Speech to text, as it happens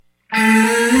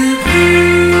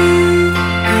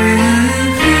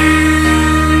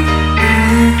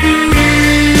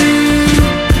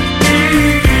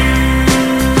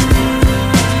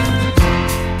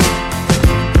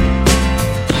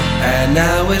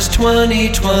it's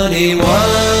 2021.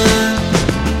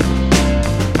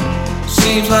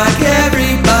 Seems like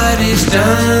everybody's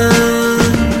done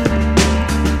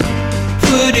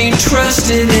putting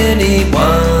trust in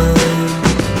anyone.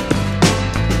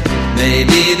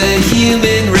 Maybe the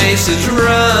human race has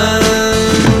run.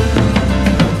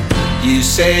 You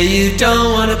say you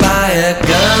don't want to buy a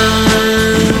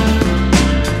gun,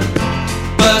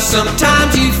 but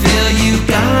sometimes you feel you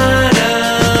gotta.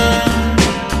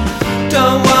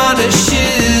 Don't wanna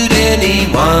shoot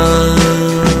anyone,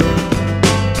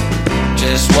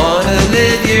 just wanna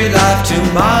live your life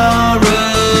tomorrow.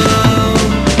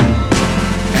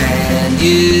 And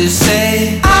you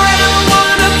say, I don't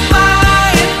wanna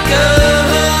buy a gun,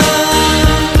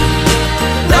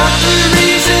 not the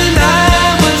reason I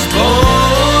was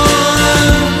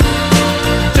born.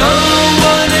 Don't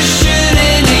wanna shoot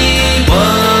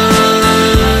anyone,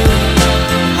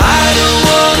 I don't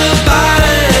wanna buy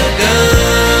a gun.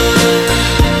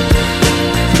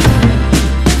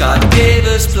 God gave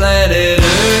us planet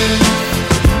Earth,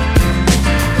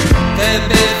 and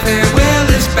bid farewell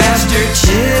as bastard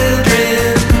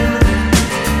children.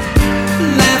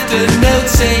 Left a note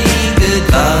saying good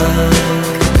luck,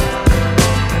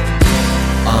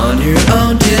 on your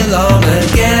own till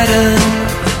Armageddon.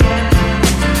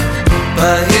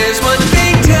 But here's one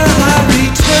thing till I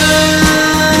return: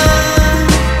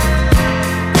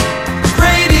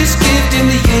 greatest gift in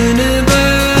the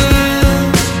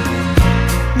universe,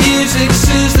 music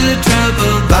soothes the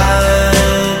troubled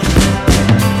mind.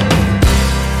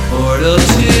 Portal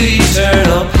to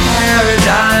eternal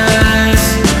paradise.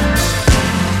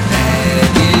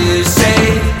 And you say,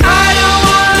 I don't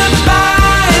wanna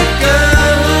buy a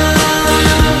gun,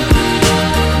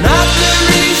 not the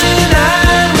reason I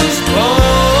was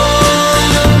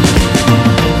born.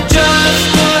 Just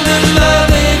wanna love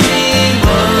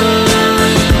anyone,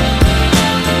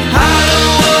 I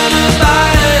don't wanna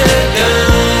buy a gun.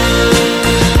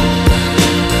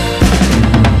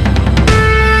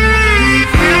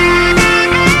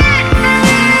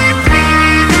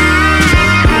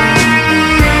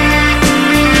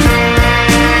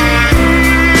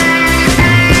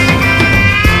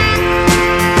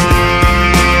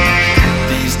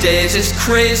 These days it's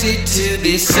crazy to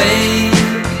be sane.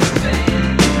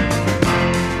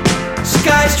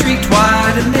 Sky streaked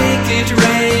wide and make it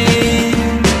rain.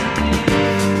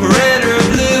 Red or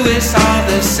blue, it's all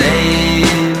the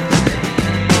same.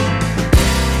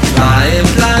 Flying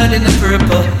blind in the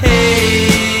purple